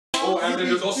Oh, and then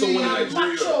there's also one in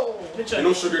Nigeria. You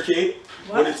know sugar cane?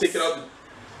 When they take it out.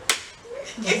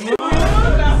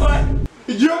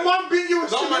 Your mom beat you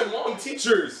with Not sugar? my mom,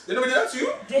 teachers. They never did that to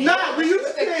you? Nah, we use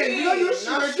cane. We don't use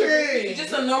sugar cane. It's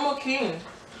just a normal cane.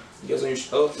 You guys don't use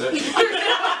next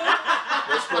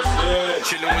question.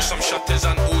 Chilling with some shutters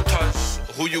and altars.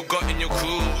 Who you got in your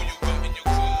crew?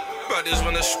 Brothers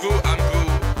wanna screw and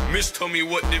brew. Miss told me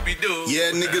what did we do?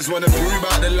 Yeah, niggas wanna brew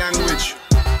about the language.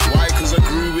 Why? Cause I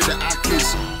grew with the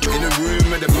Akis. In a room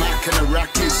with the Mac and the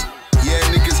Rackies. Yeah,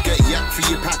 niggas get yak for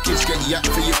your package. Get yak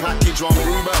for your package. While I'm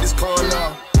brew about this car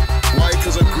now. Why?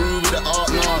 Cause I grew with the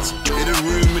Art Nars. In a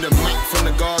room with the Mac from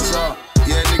the Gaza.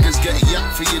 Yeah, niggas get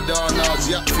yak for your darnars.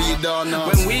 Yak for your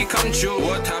darnars. When we come true,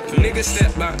 what happened? Niggas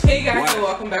step back. Hey guys, so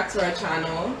welcome back to our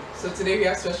channel. So today we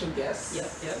have special guests.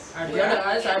 Yes.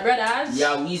 Our brothers.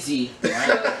 Yeah, Weezy.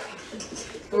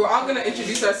 We're all gonna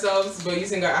introduce ourselves by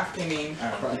using our African name.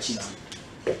 Alright,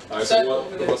 so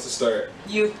who wants to start?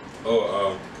 You.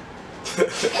 Oh,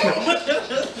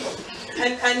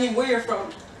 and where you're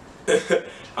from?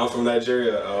 I'm from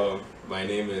Nigeria. My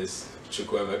name is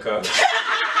Chukwuemeka.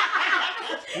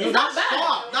 No, that's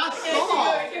stop. That's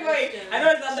stop. Keep going. I know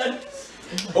it's not done.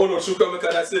 Oh no, Chukwuemeka,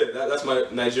 that's it. That's my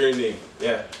Nigerian name.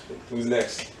 Yeah. Who's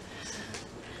next?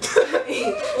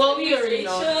 Well, we already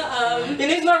know. Your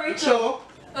name's not Rachel.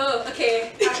 Oh,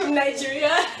 okay. I'm from Nigeria.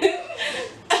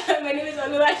 My name is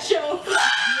Oluwaseun.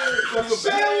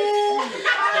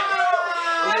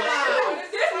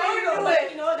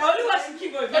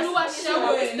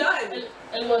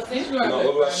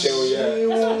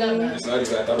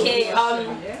 Okay,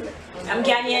 I'm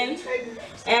Ghanaian,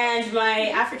 and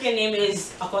my African name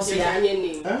is Akosia.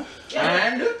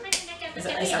 And? It's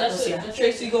Akosia.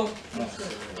 Tracy, go.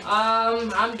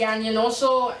 I'm Ghanaian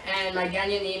also, and my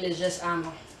Ghanaian name is just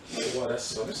Amo. Wow, that's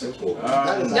so simple.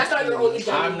 That's not your only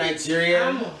Ghanaian. I'm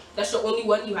Nigerian. That's the only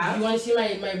one you have. You want to see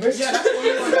my birth? Yeah, that's the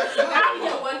only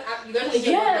one. You gotta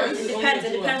get one.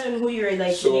 It depends on who you're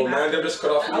like. So man, them just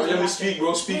cut off. Let me speak,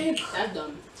 bro. Speak. That's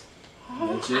dumb.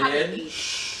 Nigerian.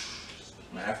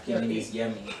 My African name is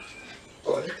Yemi.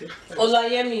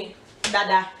 Olayemi.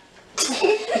 Dada.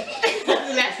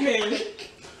 Last name.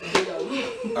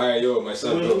 Alright, yo, my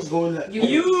son. Who's going next?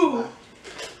 You.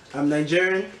 I'm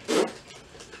Nigerian.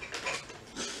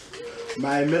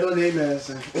 My middle name is,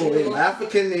 my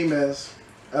African name is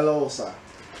Elosa.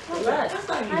 I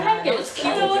like it. It's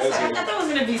cute. I thought that was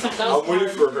gonna be something else. I'm waiting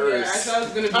for Yeah, I hers. thought it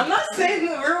was gonna be. I'm not saying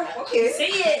the real. Okay. Say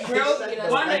it, bro.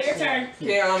 Wanda, your turn.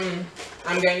 Okay, I'm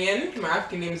Ghanaian. My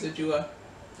African name is Ajua.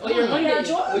 Oh, you're Monday. I'm a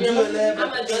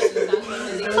judge.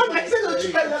 It's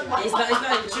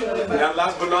not true. And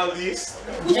last but not least,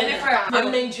 Jennifer. I'm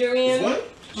Nigerian.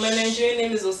 My Nigerian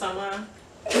name is Osama.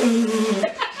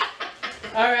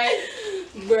 Alright.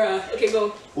 Bruh. Okay,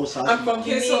 go. I'm from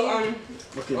here, so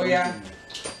Okay. oh yeah.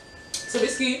 So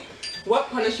basically, what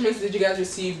punishments did you guys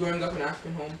receive growing up in an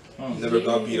African home? never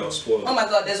got beat or spoiled. Oh my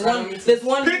God, there's one you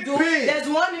do. There's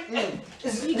one.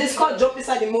 This called jump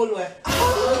inside the mole.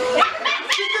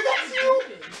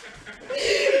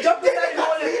 Jump inside the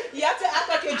mole. You have to act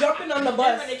like you're jumping on the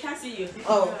bus. They can't see you.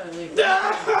 Oh. You're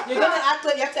gonna act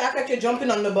like you have to act like you're jumping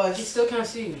on the bus. She still can't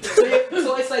see you.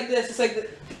 So it's like this. It's like this.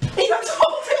 You have to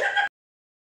hold it.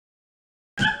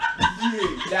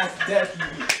 That's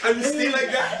definitely. And you stay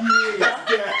like that?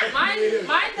 That's dead. Mine.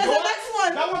 That's the next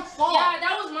one. That one's soft. Yeah,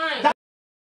 that was mine.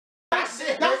 That's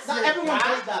it. That's not everyone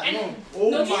does that. No.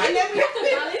 No, and then we have to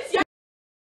balance. Yeah.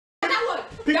 That one.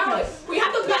 We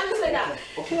have to balance like that.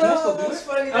 Okay, that's so good.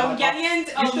 Ghanaian.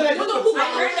 I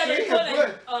heard that they're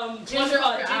calling ginger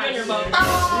in your mouth.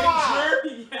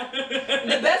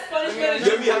 The best punishment is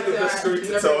Let me have the best story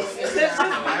to tell.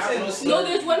 No,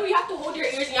 there's one we have to hold your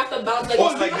ears and you have to bounce like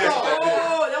What's like this? that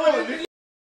one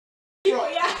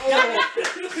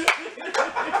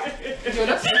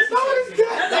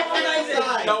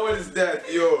is That one is dead,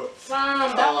 yo.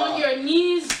 That one, your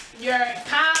knees, your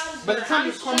calves. By the time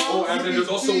you come Oh, and then there's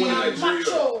also one in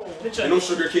Nigeria. You know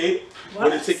sugar cane? When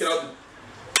they take it out.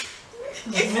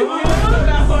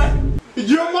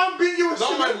 Your mom beat you with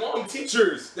Not my sugar? mom,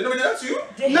 teachers. They never did that to you?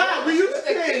 Nah, we use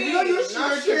cane. We don't use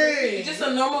sugar cane. It's just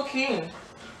a normal cane.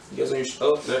 You guys don't use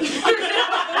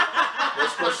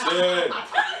next question.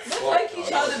 like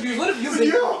each other. What have you been?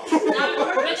 Yo.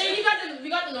 But then you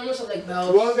got the normal stuff like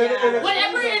bells. Well,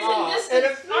 Whatever is in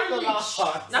this arm reach.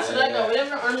 That's what I got.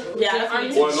 Whatever arm. Yeah, arm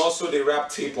reach. Well, and also they wrap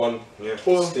tape on. Yeah.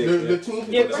 Well, stick, the two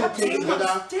things that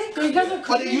You guys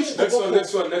are they use Next one.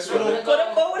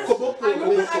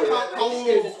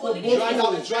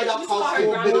 Dried out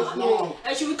cow bitters long.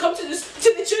 And she would come to the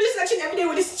children's section every day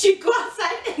with this chick go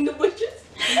outside in the bushes.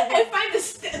 and find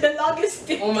the longest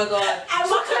stick. Oh my god. And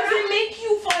walk around. Make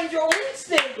you find your own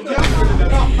stick. Walk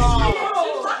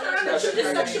around this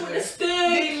section with a stick.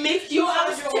 They make you I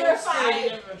was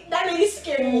terrified. That really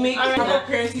scared me. I remember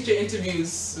parent-teacher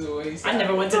interviews. So what do you say? I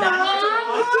never went to that.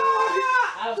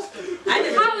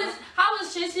 How is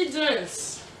Chasey doing?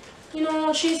 You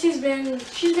know, she's been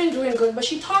doing good, but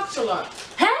she talks a lot.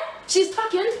 Huh? She's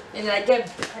talking, and then I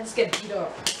just get beat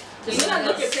up. You know that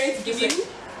look your parents give you?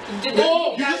 You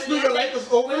just knew your life was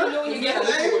over? You get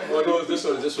Oh no, it's this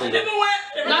one. No.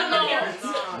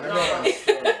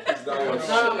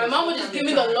 My mom would just give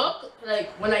me the look, like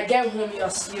when I get home, you'll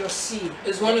see.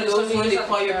 It's one of those when they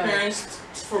call your parents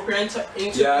for parent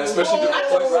interview. Yeah, especially I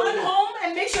will run home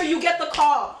and make sure you get the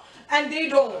call, and they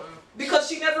don't. Because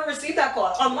she never received that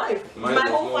call on life. My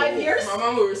whole 5 years. My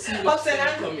mom will receive Ups and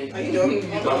downs. coming. Are you doing?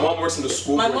 My mom works in the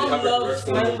school. My where mom they have loves. a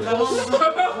direct phone number.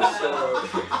 So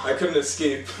I couldn't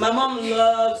escape. My mom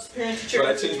loves parent-teacher. But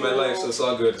I changed my life, so it's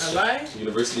all good. Bye.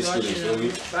 University student, you feel me?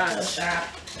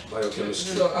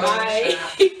 Biochemistry. Bye.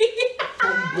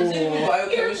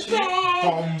 Biochemistry.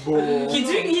 He's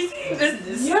doing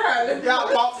business. Yeah.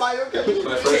 Biochemistry.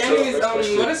 My first Anyways, next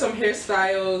question. what are some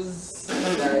hairstyles? Oh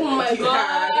my you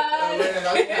god.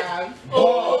 had?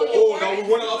 Oh, now we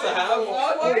weren't allowed to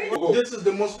have? This is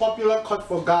the most popular cut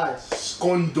for guys.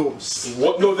 Scondos.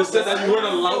 What? No, they said that you weren't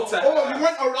allowed to have. Oh, you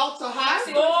weren't allowed to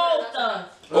have?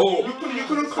 Oh. You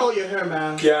couldn't curl your hair,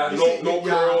 man. Yeah, You no see-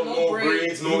 curl, no no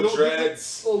braids. braids, no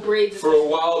dreads. Oh, braids. For a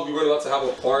while, we weren't allowed to have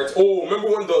a part. Oh, remember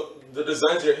when the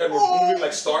designs of your head were moving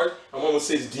like stars? My mom would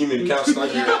say it's demon, you can't start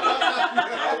your head.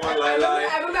 I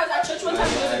remember I was at church one time.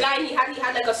 There was a guy and he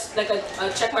had like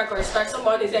a check mark or a star symbol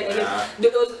on his head, and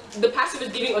then the pastor was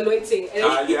giving anointing, and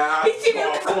then he seen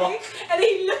him coming, and then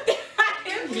he looked at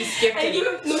him, and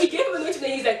he gave him anointing,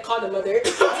 and he's like, call the mother.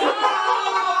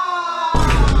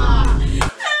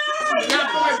 Now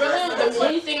for my brother, the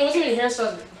only thing it wasn't even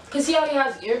hairstyles. Cause he already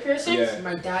has ear piercings. Yeah.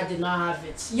 My dad did not have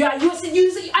it. Yeah, you said are you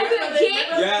a gay?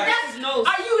 Yeah. That's no.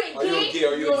 Are you a gay?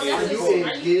 Are you a gay? Are you a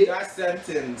gay? That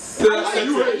sentence. And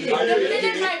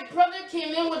then my brother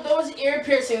came in with those ear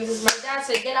piercings. My dad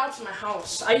said, "Get out to my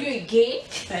house. Are you a gay?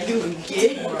 Are you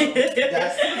gay?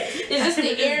 Is this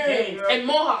the ear and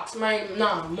mohawks?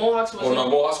 Mohawks was. Oh no,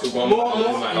 Mohawks could go on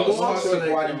my house. Mohawks are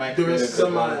like during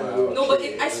summer. No, but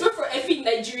I swear for every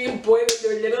Nigerian boy when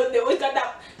they're little, they always got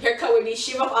that haircut where they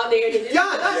shave off all their hair.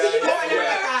 Yeah, that's it.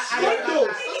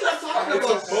 It's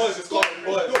a buzz. It's called a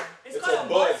buzz. It's a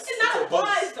buzz. It's not a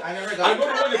buzz. I never I got know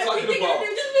the one you're talking about.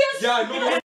 Yeah, I know the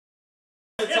one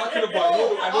you're talking about.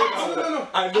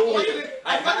 I know it. I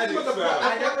had it. I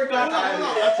never got I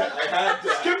had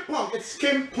that. Skin punk. It's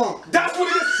skin punk. That's what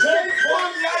it is.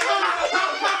 Punk.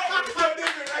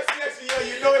 Yeah,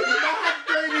 you know it. You're not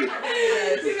dirty.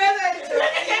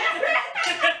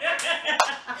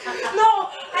 No,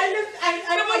 I knew.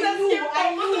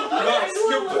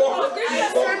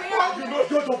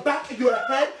 Go back in your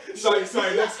head. Sorry. It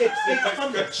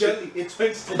comes to jelly. It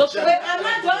turns to Wait, jelly. I'm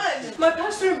not done. My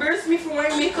pastor embarrassed me for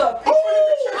wearing makeup. Oh,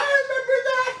 I remember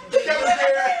that.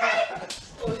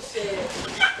 Oh shit.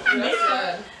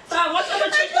 What other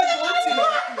church you go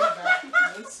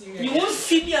to? You won't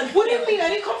see me again. What do you mean? I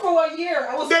didn't come for 1 year.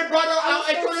 I was. They brought her out.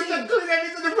 I told her to clean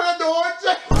everything in front of the whole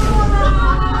church.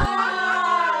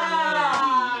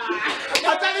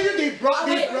 I'm telling you, they brought.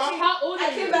 How old I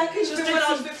are came you? back and she was when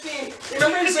I was 15.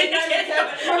 Remember in St. Mary's?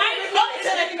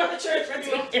 I can go to church.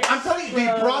 I'm telling you, they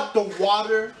brought the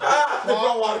water. They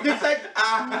brought water. It's like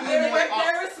They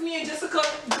embarrassed me and Jessica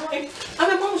going, and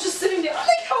my mom was just sitting there. I'm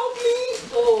like, help me.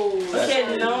 Oh.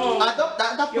 Okay, no. At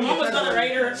that point, Your mom was not a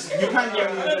writer. You can't do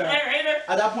anything.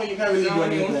 At that point, you can't really do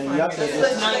anything. You have to.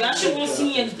 Nah, that shit won't see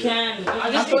me again.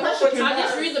 I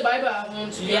just read the Bible at home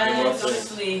too. Yeah,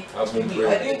 honestly. I was going to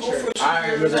I didn't go for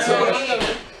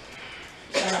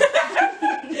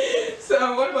So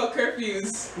what about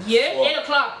curfews? Yeah, 8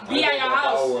 o'clock. Be at your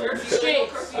house. Straight.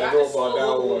 I know about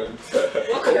that one.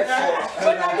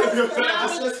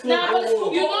 Nah, but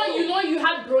you know, you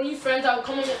had brony friends that would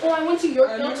come in. Oh, I went to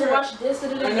Yorkdale to watch this,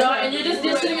 and you're just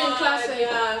sitting in class. Like,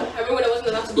 yeah. I remember when I wasn't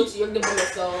allowed to go to Yorkdale by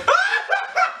myself.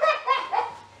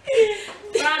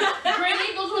 grade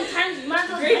 8, those were times.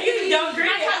 Grade 8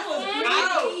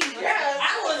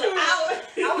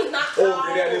 I was not Oh,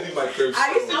 maybe I didn't leave my crib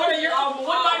I used to go to your one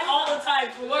night all the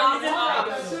time. For what reason? I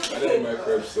didn't leave my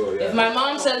crib still, yeah. If my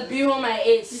mom says be home at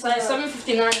 8, it's like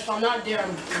 7:59. If I'm not there,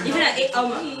 I'm Even at 8,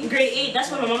 grade 8, that's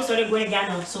when my mom started going to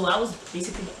Ghana. So I was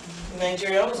basically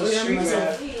Nigeria was a street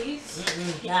rat.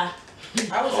 yeah.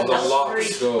 I was on the lock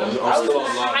still. I'm still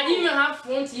on lock. I didn't even have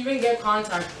phone to even get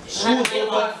contact. In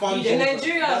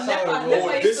Nigeria,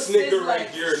 This nigga right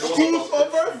here. School's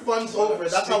over, fun's over.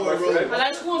 That's how we're rolling. I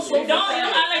like school so much. I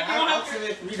have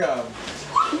ultimate freedom.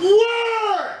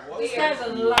 Word! This guy's a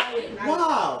liar.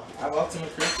 Wow. I have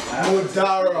ultimate freedom. I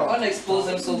Modaro. want to expose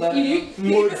him so bad.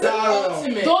 Modaro.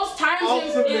 Those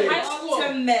times in high school.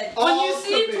 When you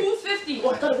see 250, oh,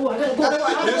 I gotta go.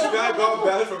 This guy got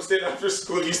banned from staying after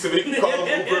school. He used to make me call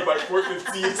him Uber by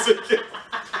 4:15.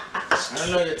 I don't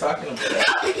know what you're talking about.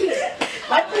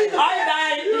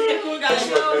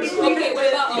 Okay, what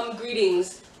about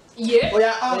greetings? Yeah. Oh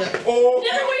yeah. Oh.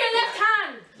 Never with your left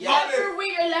hand. Yeah. Never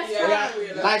with your left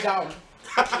hand. Lie down.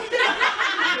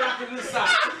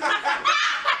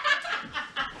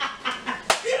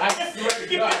 I swear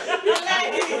to God.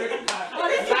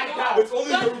 It's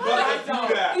only your brother that do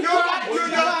that. I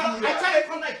try to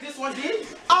come like this one did.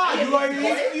 Ah, you are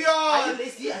lazy. Are you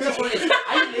lazy? I just want to.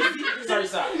 Are you lazy? Sorry,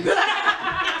 sir.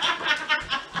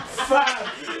 Fam.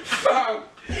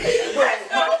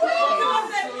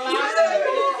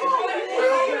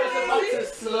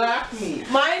 Slap me.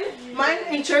 Mine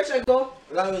in church I go.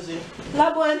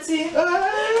 Labo auntie.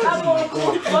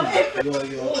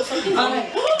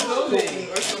 Clothing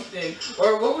or something.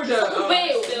 Or what were the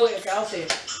Wait, I'll say.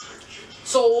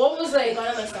 So what was like?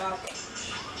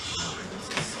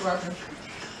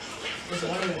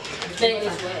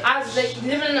 As like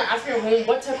living in an African home,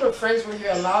 what type of friends were you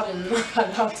allowed and not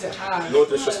allowed to have? No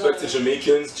disrespect to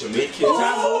Jamaicans. To be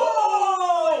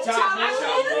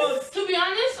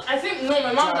honest, I think no.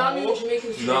 My mom allowed me with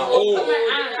Jamaicans. Nah,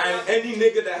 and any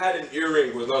nigga that had an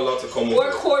earring was not allowed to come over.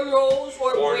 Or cornrows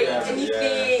or braids,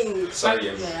 anything. Yeah.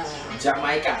 Sorry,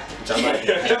 Jamaica.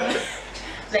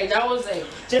 Like that was like.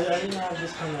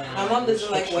 My mom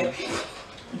doesn't like white people.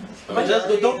 But just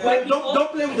don't play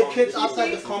with the kids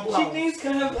outside the compound.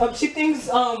 She thinks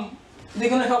they're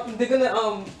gonna help. They're gonna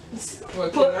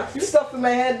put stuff in my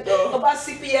head about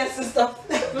CPS and stuff.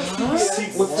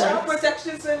 Child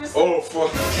protection services. Oh fuck.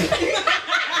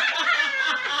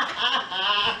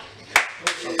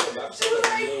 She was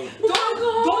like,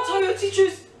 don't tell your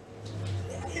teachers.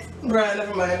 Bruh,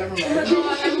 never mind. I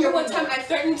remember one time I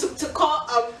threatened to call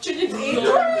children's aid. No,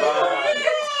 not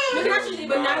children's aid,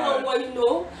 but 911. You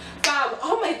know.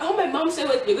 All my mom said,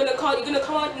 "What you're gonna call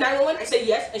 911?" I said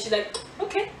yes, and she's like,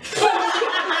 "Okay."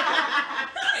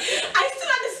 I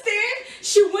still understand.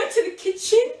 She went to the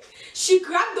kitchen, she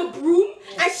grabbed the broom,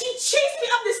 and she chased me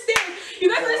up the stairs. You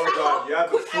guys understand how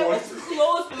quick I was to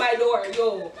close my door,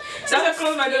 yo. So I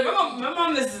closed my door. My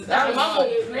mom is that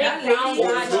lady.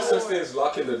 No such thing as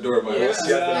locking the door, man. Once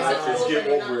you have the mattress,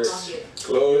 game over.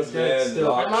 Close, man.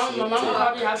 Lock. My mom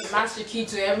probably has the master key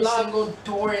to every single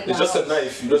door in the It's just a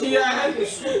knife. You just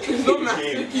it's no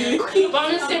master key. But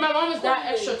I'm just saying, my mom is that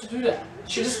extra to do that.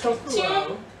 She just comes.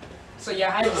 So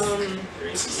yeah, I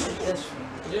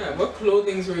yeah, what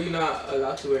clothings were you not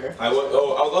allowed to wear? I was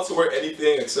allowed to wear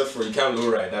anything except for you can't low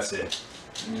ride. That's it.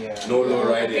 Yeah. No low My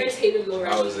riding. parents hated low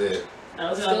riding. That was it. I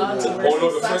was allowed to wear. Oh no,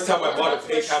 the first time I bought a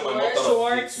pink hat, my mom thought I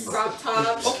was fake. Crop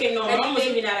tops. Okay, no, my mom was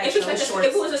giving that if it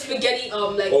was a spaghetti,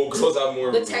 like clothes are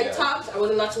more. the tank tops, I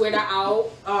wasn't allowed to wear that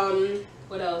out.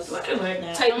 What else? I can wear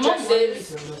that. Tight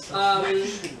dresses.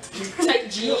 Tight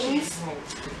jeans.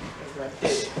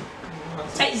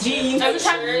 Tight jeans. Every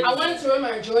time I wanted to wear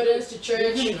my Jordans to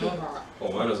church, you know.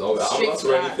 Oh, mine was all that. I'm not to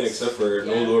wear anything except for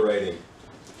no low riding.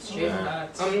 Yeah.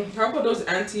 How about those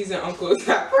aunties and uncles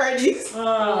at parties?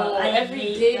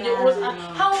 Every day there was.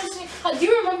 How was it? Do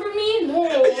you remember me? No. I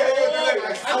was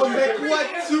like, what,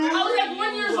 2? I was like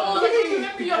 1 year old. I don't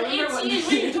remember you're 18. What are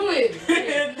you doing?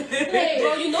 Hey,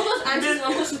 bro, you know those aunties and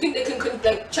uncles who think they can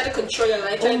like try to control your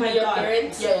life, try to be your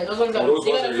parents? Yeah, those ones they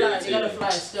gotta fly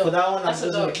still. For that one, I'm so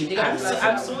dumb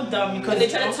because they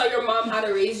try to tell your mom how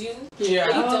to raise you. Yeah. Are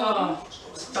you dumb?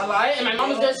 I lie, and my mom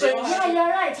was there saying, yeah, you're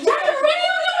right. What are you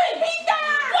doing? Beat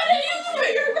that! What are you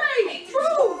doing? You're right.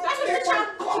 Bro, that's what you're trying to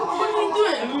do. What are you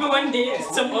doing? I remember one day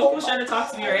some uncle was trying to talk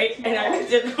to me, right? And I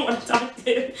didn't want to talk to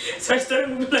him. So I started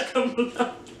moving like a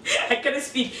mullah. I couldn't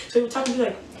speak. So he would talk to me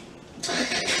like, and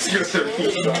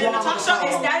then Natasha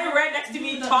is standing right next to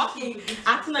me talking,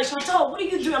 acting like, Chantal, what are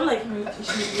you doing? I'm like, bro,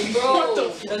 you know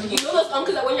those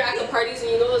uncles that when you're at the parties and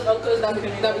you know those uncles that be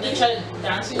trying to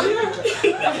dance with you?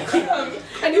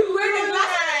 And you wear the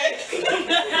glasses. And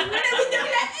then we do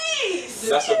that ace.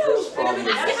 That's a girl's problem.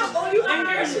 How old you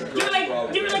are?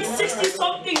 you're like 60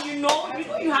 something, you know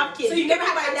you have kids. So you never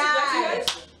had my dad.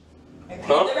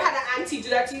 Huh? You never had an auntie do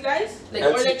that to you guys? Like,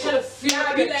 or they try to feel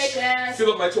up your chest.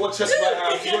 Feel up my chest, my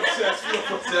ass, your chest, feel up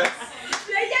my chest.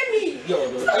 Like, get me. Yo,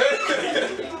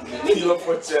 Peel up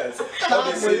for chest. How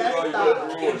they say it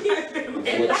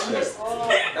you're rude.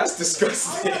 That's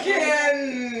disgusting.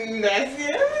 That's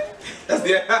it. That's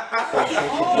the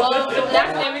Well,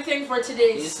 that's everything for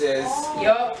today. He says,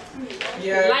 Yup.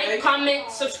 Yeah. Like,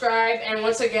 comment, subscribe, and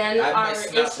once again, I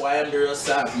messed up why I'm the real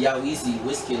Sam. Yeah, Weezy,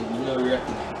 Whiskey, you know,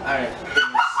 alright.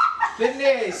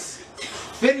 Finish.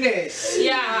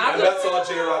 Yeah, and that's all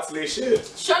J-Rock's lay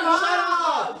shit. Shut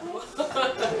up!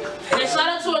 And shout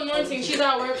out to Anointing, she's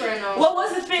at work right now. What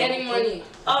was the thing? Getting money.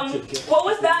 What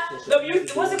was that?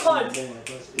 What's it called?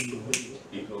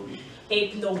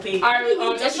 Ape no bait. Our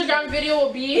Instagram video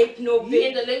will be in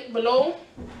the link below,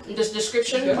 in this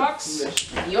description box.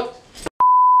 Yup.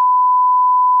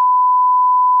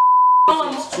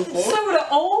 Start with an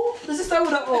O? Does it start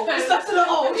with an O? It starts with an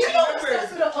O. You know it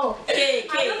starts with an O. Okay,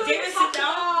 David, sit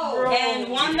down.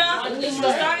 And Wanda,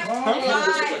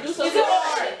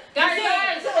 Guys.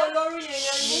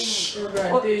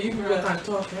 You can't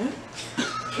talk, man.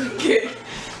 Okay.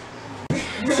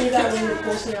 See that when you're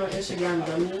posting on Instagram,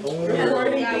 dummy.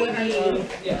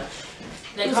 Yeah.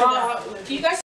 Like, how, do you guys